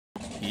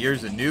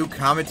Here's a new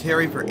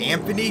commentary for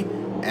Anthony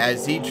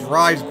as he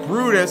drives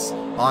Brutus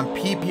on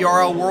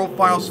PPRL World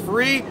Finals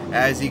free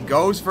as he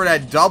goes for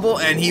that double,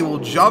 and he will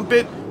jump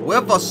it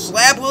with a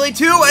slap wheelie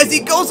too as he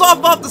goes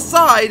off the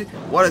side.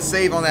 What a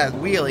save on that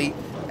wheelie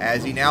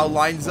as he now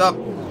lines up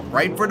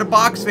right for the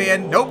box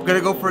fan. Nope, gonna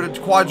go for the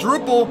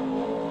quadruple.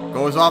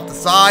 Goes off the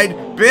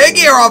side. Big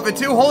air off it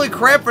too. Holy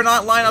crap for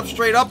not lining up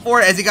straight up for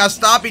it as he got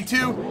stopping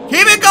too.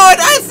 Keep it going.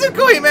 That's so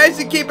cool. He managed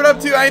to keep it up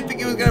too. I didn't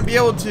think he was gonna be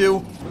able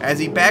to as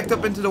he backed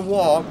up into the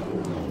wall.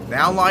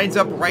 Now lines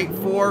up right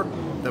for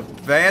the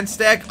van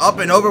stack, up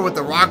and over with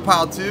the rock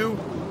pile too.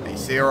 They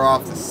sear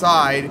off the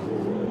side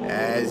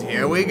as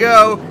here we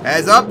go.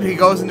 As up, he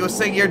goes into a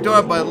single gear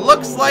donut, but it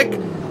looks like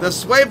the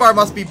sway bar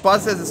must be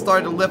busted as it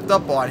started to lift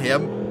up on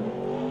him.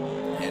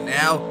 And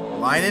now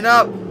lining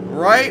up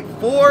right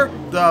for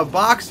the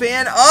box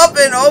fan, up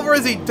and over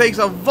as he takes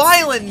a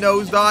violent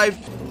nosedive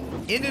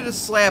into the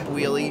slap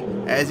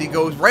wheelie as he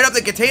goes right up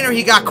the container.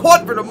 He got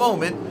caught for the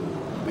moment.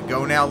 We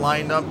go now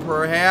lined up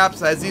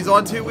perhaps as he's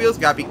on two wheels.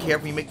 Gotta be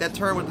careful you make that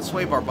turn with the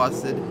sway bar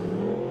busted.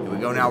 Here we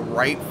go now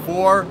right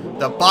for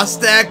the bus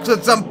stack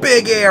with some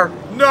big air.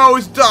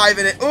 Nose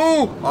diving it.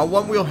 Ooh, on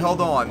one wheel held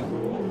on.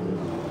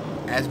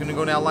 As gonna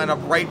go now line up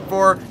right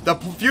for the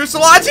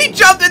fuselage. He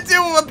jumped into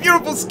a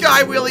beautiful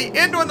sky wheelie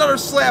into another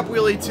slap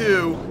wheelie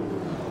too.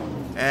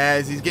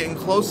 As he's getting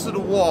close to the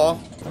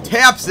wall.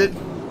 Taps it.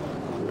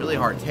 Really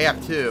hard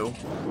tap too.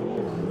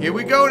 Here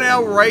we go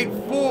now right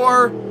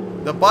for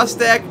the bus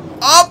stack.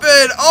 Up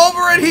and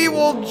over it. He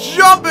will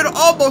jump and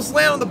almost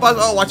land on the bus.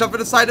 Oh, watch out for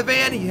the side of the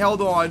van. He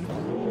held on.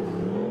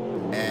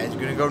 And he's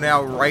gonna go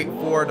now right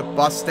for the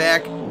bus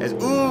stack. As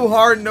ooh,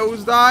 hard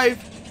nosedive.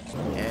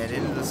 And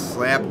into the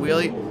slap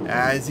wheelie.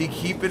 As he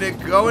keeping it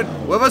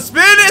going with a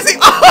spin. As he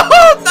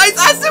oh nice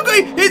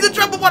Asuka. He's in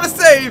trouble. What a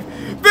save.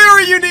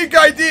 Very unique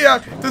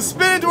idea to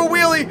spin into a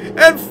wheelie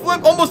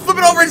and almost flip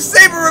it over and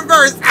save a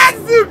reverse.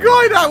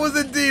 Asuka, that was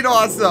indeed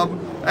awesome.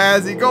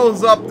 As he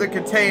goes up the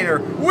container,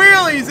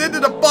 wheelies into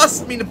the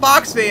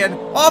box fan,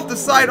 off the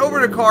side, over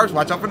the cars.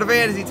 Watch out for the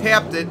van as he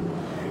tapped it.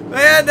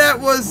 And that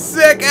was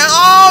sick. And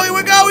oh, here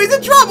we go. He's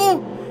in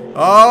trouble.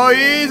 Oh,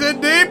 he's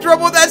in deep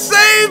trouble with that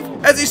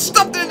save as he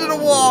stuffed it into the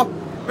wall.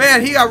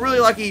 Man, he got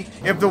really lucky.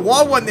 If the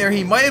wall wasn't there,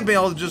 he might have been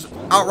able to just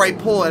outright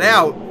pull it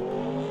out.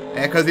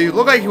 And because he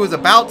looked like he was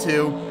about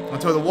to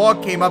until the wall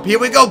came up. Here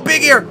we go.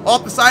 Big air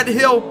off the side of the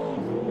hill.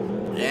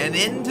 And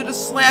into the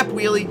slap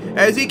wheelie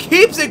as he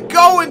keeps it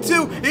going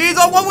too. He's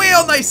on one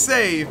wheel. Nice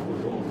save.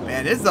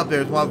 Man, this up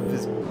there is one of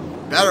his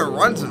better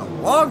runs in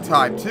a long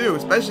time too,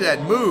 especially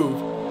that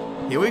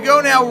move. Here we go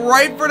now,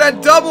 right for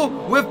that double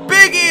with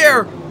big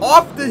air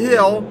off the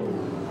hill.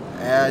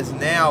 As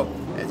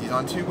he's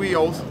on two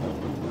wheels,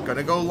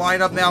 gonna go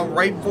line up now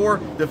right for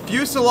the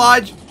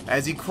fuselage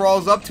as he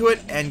crawls up to it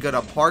and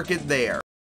gonna park it there.